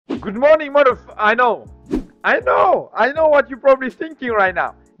Good morning, I know what you're probably thinking right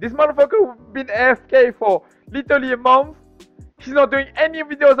now. This motherfucker been AFK for literally a month. He's not doing any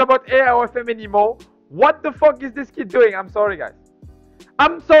videos about AIOFM anymore. What the fuck is this kid doing? I'm sorry, guys.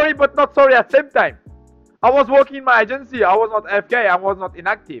 I'm sorry, but not sorry at the same time. I was working in my agency. I was not AFK. I was not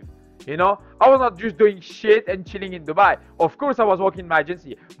inactive. I was not just doing shit and chilling in Dubai. Of course, I was working in my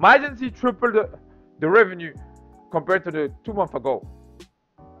agency. My agency tripled the revenue compared to the 2 months ago.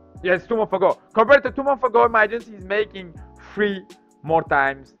 Yes, 2 months ago. Compared to 2 months ago, my agency is making 3 more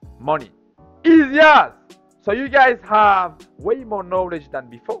times money. Easy as. So you guys have way more knowledge than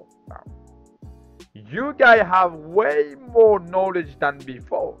before. You guys have way more knowledge than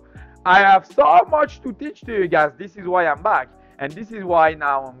before. I have so much to teach to you guys. This is why I'm back. And this is why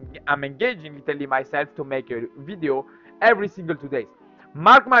now I'm engaging literally myself to make a video every single 2 days.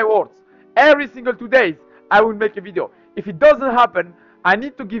 Mark my words. Every single 2 days, I will make a video. If it doesn't happen, I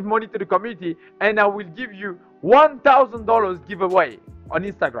need to give money to the community and I will give you $1,000 giveaway on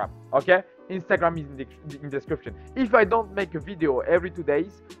Instagram. Okay? Instagram is in the description. If I don't make a video every 2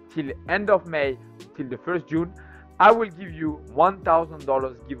 days till end of May, till the 1st June, I will give you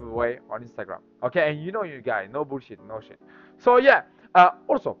 $1,000 giveaway on Instagram. Okay? And you guys, no bullshit, no shit. So yeah,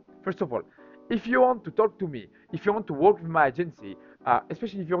 also, first of all, if you want to talk to me, if you want to work with my agency,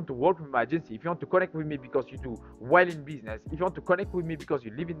 especially if you want to work with my agency, if you want to connect with me because you do well in business, if you want to connect with me because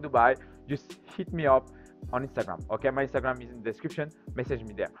you live in Dubai, just hit me up on Instagram. Okay, my Instagram is in the description. Message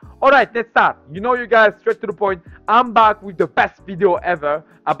me there. All right, let's start. You guys, straight to the point. I'm back with the best video ever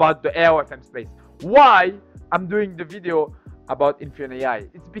about the AIOFM space. Why I'm doing the video about Infion AI?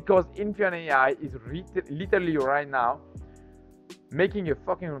 It's because Infion AI is literally right now making a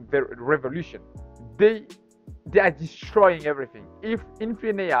fucking revolution. They are destroying everything. If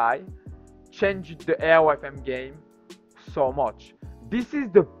Infion AI changed the AIOFM game so much, this is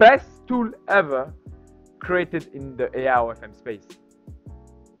the best tool ever created in the AIOFM space.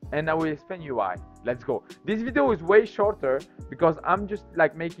 And I will explain you why. Let's go. This video is way shorter because I'm just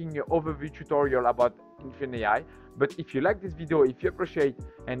like making an overview tutorial about Infion AI. But if you like this video, if you appreciate,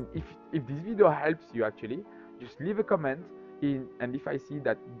 and if this video helps you actually, just leave a comment. And if I see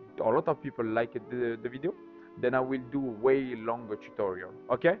that a lot of people like the video, then I will do way longer tutorial.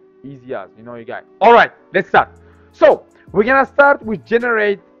 Okay, easy as you guys. All right, let's start. So we're gonna start with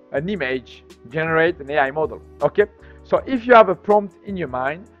generate an image, generate an AI model. Okay, so if you have a prompt in your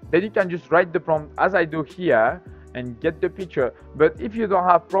mind, then you can just write the prompt as I do here and get the picture. But if you don't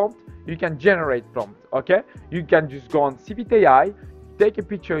have prompt, you can generate prompt. Okay, you can just go on CPT AI, take a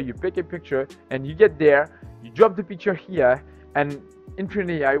picture, you pick a picture, and you get there, you drop the picture here, and Infion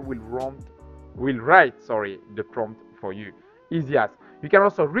AI will write the prompt for you. Easy as. You can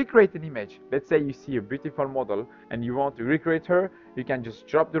also recreate an image. Let's say you see a beautiful model and you want to recreate her. You can just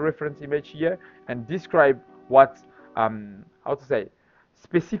drop the reference image here and describe what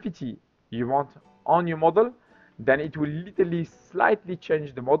specificity you want on your model. Then it will literally slightly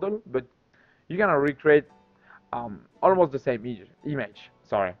change the model, but you're gonna recreate almost the same image.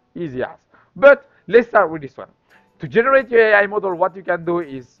 Easy as. But let's start with this one. To generate your AI model, what you can do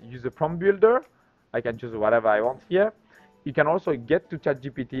is use a prompt builder. I can choose whatever I want here. You can also get to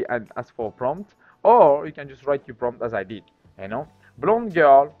ChatGPT and ask for a prompt, or you can just write your prompt as I did. Blonde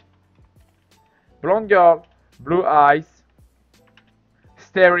girl, blue eyes,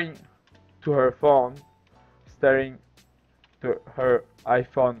 staring to her phone, staring to her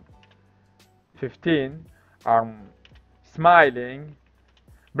iPhone 15, smiling,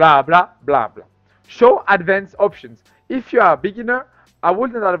 blah blah blah blah. Show advanced options. If you are a beginner, I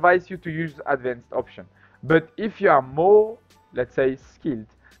wouldn't advise you to use advanced option. But if you are more, let's say, skilled,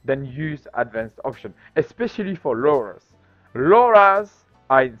 then use advanced option, especially for LoRa's. LoRa's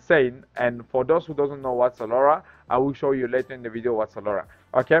are insane, and for those who doesn't know what's a LoRa, I will show you later in the video what's a LoRa.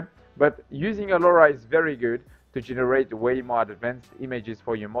 Okay, but using a LoRa is very good to generate way more advanced images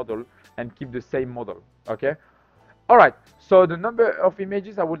for your model and keep the same model. Okay. All right, so the number of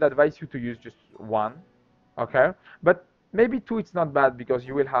images, I would advise you to use just one. Okay, but maybe two, it's not bad because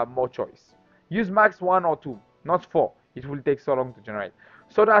you will have more choice. Use max 1 or 2, not 4. It will take so long to generate.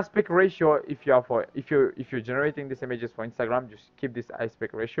 So the aspect ratio, if you're generating these images for Instagram, just keep this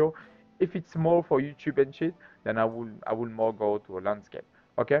aspect ratio. If it's more for YouTube and shit, then I will more go to a landscape.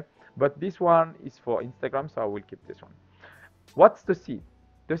 Okay, but this one is for Instagram, so I will keep this one. What's the seed?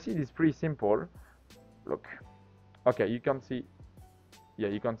 The seed is pretty simple. Look. Okay, you can see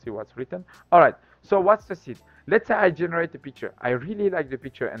what's written. All right, so what's the seed? Let's say I generate a picture. I really like the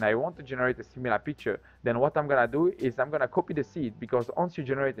picture and I want to generate a similar picture. Then what I'm gonna do is I'm gonna copy the seed, because once you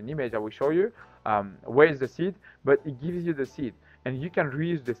generate an image, I will show you where is the seed, but it gives you the seed. and you can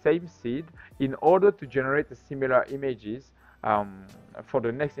reuse the same seed in order to generate similar images for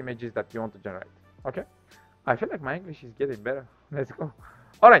the next images that you want to generate. Okay, I feel like my English is getting better. Let's go.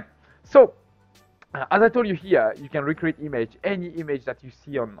 All right, so as I told you here, you can recreate any image that you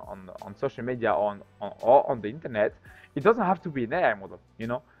see on social media or on the internet. It doesn't have to be an AI model, you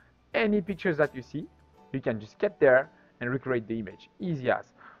know. Any pictures that you see, you can just get there and recreate the image. Easy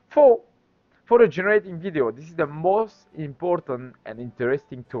as. For for the generating video, this is the most important and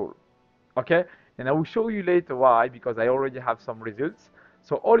interesting tool. Okay, and I will show you later why, because I already have some results.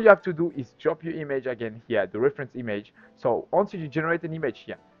 So all you have to do is drop your image again here, the reference image. So once you generate an image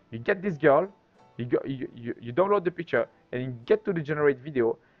here, you get this girl, you download the picture, and you get to the generate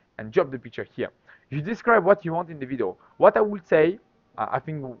video and drop the picture here. You describe what you want in the video. What I would say, I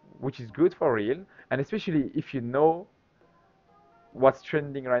think, which is good for real, and especially if you know what's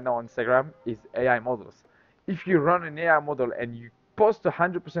trending right now on Instagram, is AI models. If you run an AI model and you post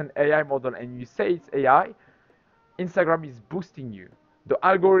 100% AI model and you say it's AI, Instagram is boosting you. The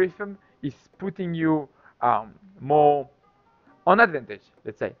algorithm is putting you more on advantage,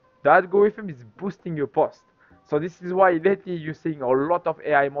 let's say. The algorithm is boosting your post. So this is why lately you're seeing a lot of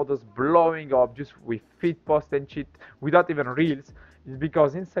AI models blowing up just with feed posts and shit without even reels. It's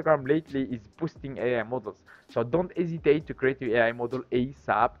because Instagram lately is boosting AI models. So don't hesitate to create your AI model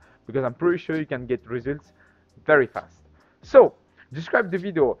ASAP, because I'm pretty sure you can get results very fast. So describe the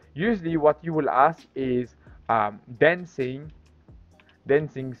video. Usually what you will ask is dancing,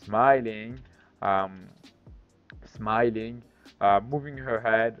 smiling, smiling, moving her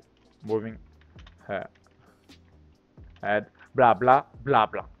head, moving her head, blah blah blah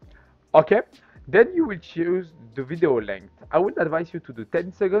blah. Okay, then you will choose the video length. I would advise you to do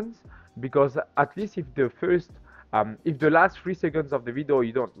 10 seconds, because at least if the last 3 seconds of the video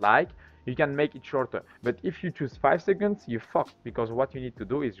you don't like, you can make it shorter. But if you choose 5 seconds, you're fucked, because what you need to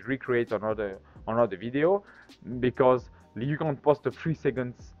do is recreate another video, because you can't post a 3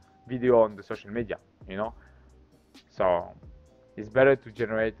 seconds video on the social media, you know. So it's better to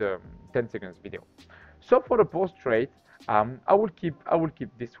generate a 10 seconds video. So for the portrait, I will keep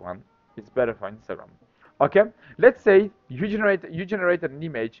this one. It's better for Instagram. Okay, let's say you generated an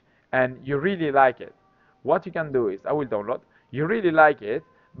image and you really like it. What you can do is, I will download. You really like it,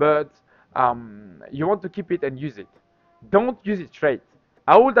 but you want to keep it and use it. Don't use it straight.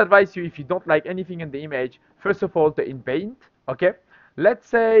 I would advise you, if you don't like anything in the image, first of all, to in paint. Okay, let's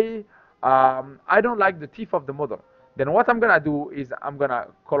say I don't like the teeth of the model. Then what I'm gonna do is I'm gonna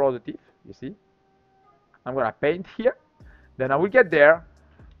color the teeth. You see, I'm gonna paint here. Then I will get there,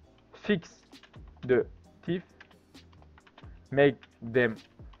 fix the teeth, make them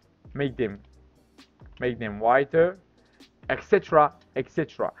whiter, etc.,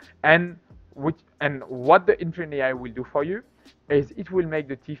 etc. And what the Infinite AI will do for you is it will make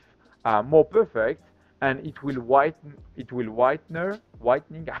the teeth more perfect, and it will whitening.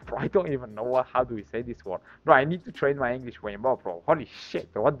 I don't even know how do we say this word, bro. I need to train my English way more, bro. Holy shit,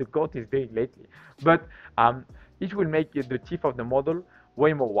 what the goat is doing lately. But it will make the teeth of the model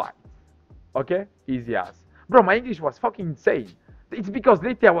way more white. Okay, easy as. Bro, my English was fucking insane. It's because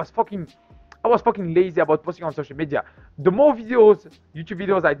lately I was fucking lazy about posting on social media. The more videos, YouTube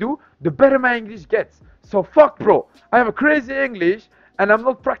videos I do, the better my English gets. So fuck, bro. I have a crazy English and I'm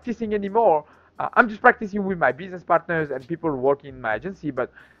not practicing anymore. I'm just practicing with my business partners and people working in my agency.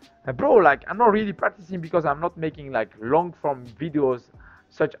 But bro, like, I'm not really practicing because I'm not making like long form videos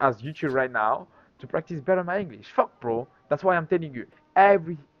such as YouTube right now to practice better my English. Fuck, bro. That's why I'm telling you,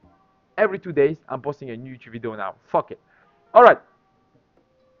 every 2 days I'm posting a new YouTube video now. Fuck it. All right.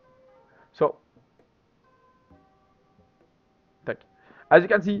 So, as you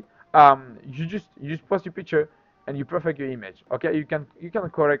can see, you just post your picture and you perfect your image. Okay, you can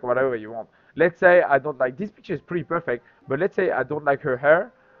correct whatever you want. Let's say I don't like this picture, is pretty perfect, but let's say I don't like her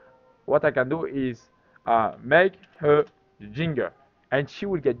hair. What I can do is make her ginger, and she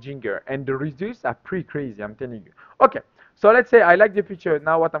will get ginger, and the results are pretty crazy, I'm telling you. Okay, so let's say I like the picture.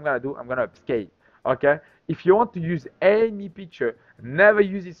 Now what I'm gonna do, I'm gonna upscale. Okay, if you want to use any picture, never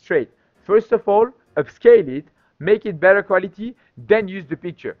use it straight. First of all, upscale it, make it better quality, then use the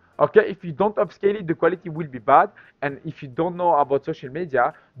picture. Okay, if you don't upscale it, the quality will be bad. And if you don't know about social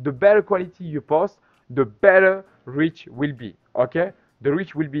media, the better quality you post, the better reach will be. Okay, the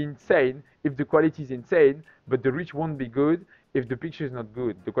reach will be insane if the quality is insane, but the reach won't be good if the picture is not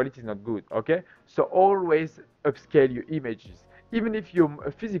good, the quality is not good. Okay, so always upscale your images. Even if you're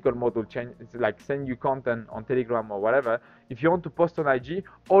a physical model change, it's like send you content on Telegram or whatever, if you want to post on IG,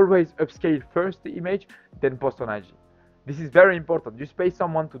 always upscale first the image, then post on IG. This is very important. Just pay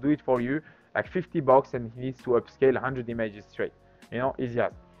someone to do it for you, like $50, and he needs to upscale 100 images straight. you know, easy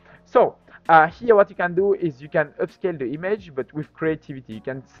as. So here what you can do is you can upscale the image, but with creativity. You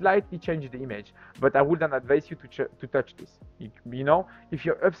can slightly change the image, but I wouldn't advise you to touch this. You know, if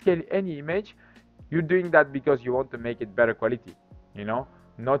you upscale any image, you're doing that because you want to make it better quality, you know,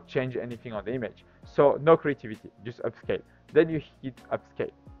 not change anything on the image. So no creativity, just upscale. Then you hit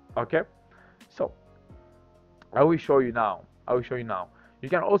upscale. Okay, so I will show you now. You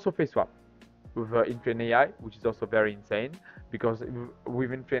can also face swap with Intrain AI, which is also very insane, because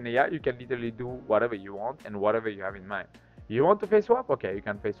with Intrain AI you can literally do whatever you want and whatever you have in mind. You want to face swap? Okay, you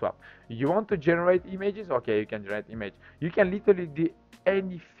can face swap. You want to generate images? Okay, you can generate image. You can literally do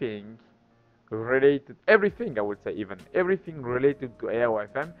anything related, everything, I would say, even everything related to AI or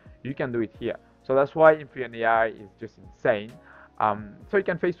FM, you can do it here. So that's why Infineon AI is just insane. So you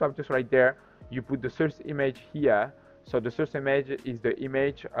can face swap just right there. You put the source image here. So the source image is the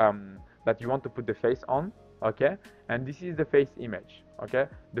image that you want to put the face on, okay? And this is the face image, okay?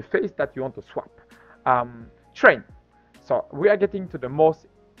 The face that you want to swap. Train. So we are getting to the most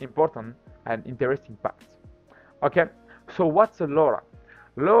important and interesting part, okay? So what's a LoRa?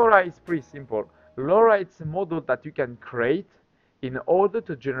 LoRa is pretty simple. LoRa is a model that you can create in order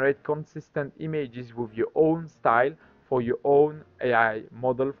to generate consistent images with your own style for your own AI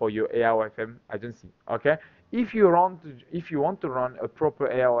model, for your AI/FM agency. Okay, if you want to run a proper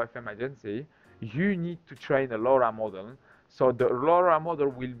AI/FM agency, you need to train a LoRa model. So the LoRa model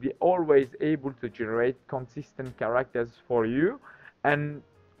will be always able to generate consistent characters for you, and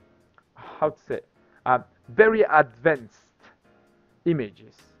how to say, very advanced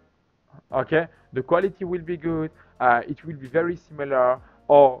images. Okay, the quality will be good. It will be very similar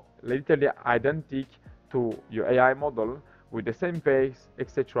or literally identical to your AI model with the same pace,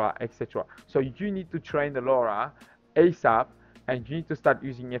 etc., etc. So you need to train the LoRa ASAP, and you need to start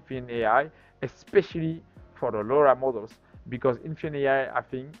using Infineon AI, especially for the LoRa models, because Infineon AI, I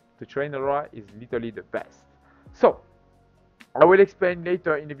think, to train the LoRa is literally the best. So I will explain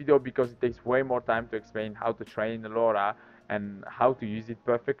later in the video, because it takes way more time to explain how to train the LoRa and how to use it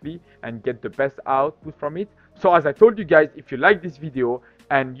perfectly and get the best output from it. So as I told you guys, if you like this video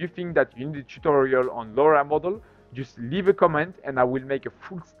and you think that you need a tutorial on LoRa model, just leave a comment and I will make a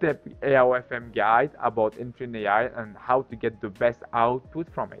full step AI/FM guide about Infineon AI and how to get the best output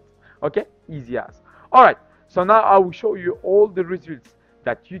from it. Okay, easy as. All right, so now I will show you all the results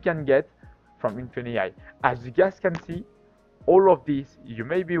that you can get from Infineon AI. As you guys can see, all of this, you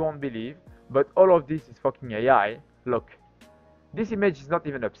maybe won't believe, but all of this is fucking AI. Look, this image is not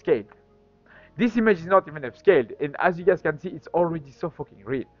even upscaled. This image is not even upscaled, and as you guys can see, it's already so fucking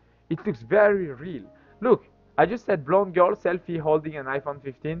real. It looks very real. Look, I just said blonde girl selfie holding an iPhone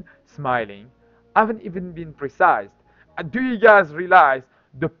 15, smiling. I haven't even been precise. Do you guys realize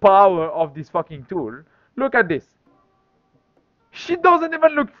the power of this fucking tool? Look at this. She doesn't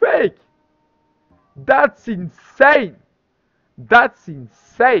even look fake. That's insane. That's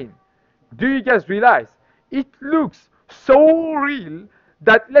insane. Do you guys realize? It looks so real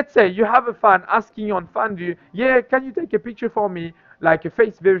that, let's say you have a fan asking you on fan view, yeah, can you take a picture for me, like a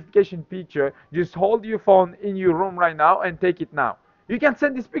face verification picture? Just hold your phone in your room right now and take it now. You can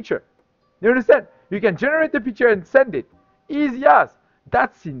send this picture. You understand? You can generate the picture and send it. Easy as.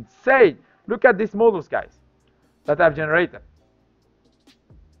 That's insane. Look at these models, guys, that I've generated.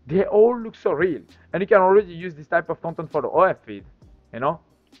 They all look so real, and you can already use this type of content for the OF feed, you know?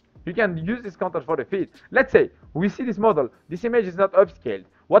 You can use this content for the feed. Let's say we see this model, this image is not upscaled.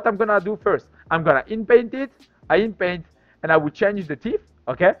 What I'm gonna do first, I'm gonna in-paint it, and I will change the teeth,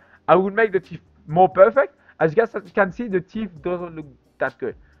 okay? I will make the teeth more perfect. As you guys can see, the teeth doesn't look that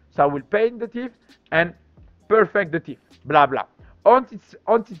good. So I will paint the teeth and perfect the teeth, blah, blah. Once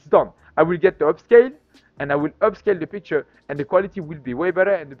it's done, I will get the upscale, and I will upscale the picture, and the quality will be way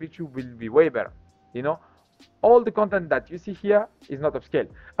better, and the picture will be way better, you know? All the content that you see here is not upscaled.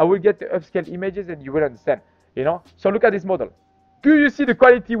 I will get the upscaled images and you will understand, you know? So look at this model. Do you see the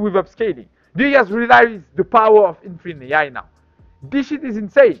quality with upscaling? Do you guys realize the power of Infineon AI now? This shit is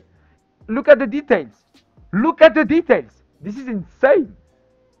insane. Look at the details. Look at the details. This is insane.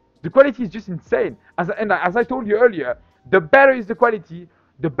 The quality is just insane. As I told you earlier, the better is the quality,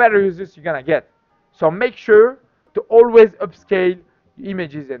 the better results you're gonna get. So make sure to always upscale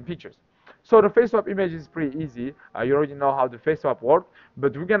images and pictures. So the face swap image is pretty easy. You already know how the face swap works,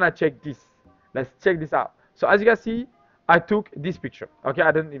 but we're gonna check this. Let's check this out. So as you can see, I took this picture. Okay,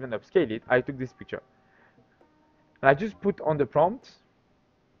 I didn't even upscale it. I took this picture, and I just put on the prompt.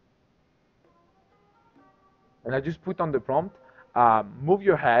 Move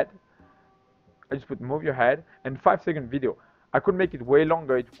your head. I just put move your head and 5-second video. I could make it way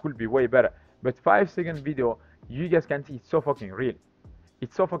longer. It could be way better. But 5-second video you guys can see it's so fucking real.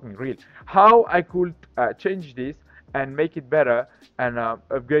 It's so fucking real. How I could change this and make it better and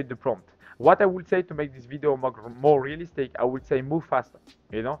upgrade the prompt. What I would say to make this video more realistic, I would say move faster.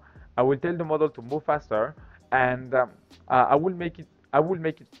 You know, I will tell the model to move faster, and I will make it. I will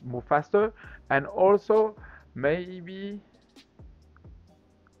make it move faster, and also maybe,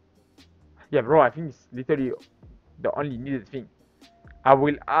 yeah, bro. I think it's literally the only needed thing. I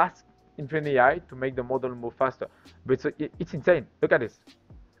will ask Infinite AI to make the model move faster, but it's insane. Look at this.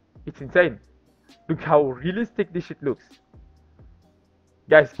 It's insane. Look how realistic this shit looks.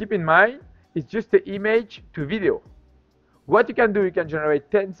 Guys, keep in mind, it's just the image to video. What you can do, you can generate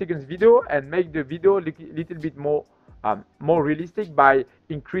 10 seconds video and make the video a little bit more realistic by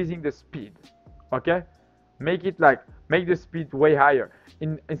increasing the speed. Okay? Make the speed way higher.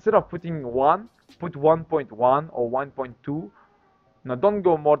 Instead of putting 1, put 1.1 or 1.2. No, don't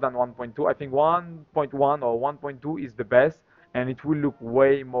go more than 1.2. I think 1.1 or 1.2 is the best, and it will look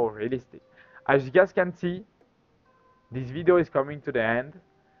way more realistic. As you guys can see, this video is coming to the end.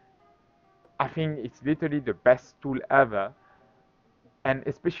 I think it's literally the best tool ever, and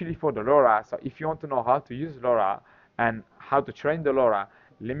especially for the LoRa. So if you want to know how to use LoRa and how to train the LoRa,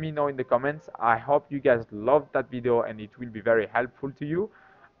 let me know in the comments. I hope you guys loved that video and it will be very helpful to you.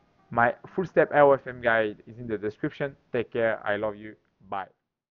 My full step AOFM guide is in the description. Take care. I love you. Bye.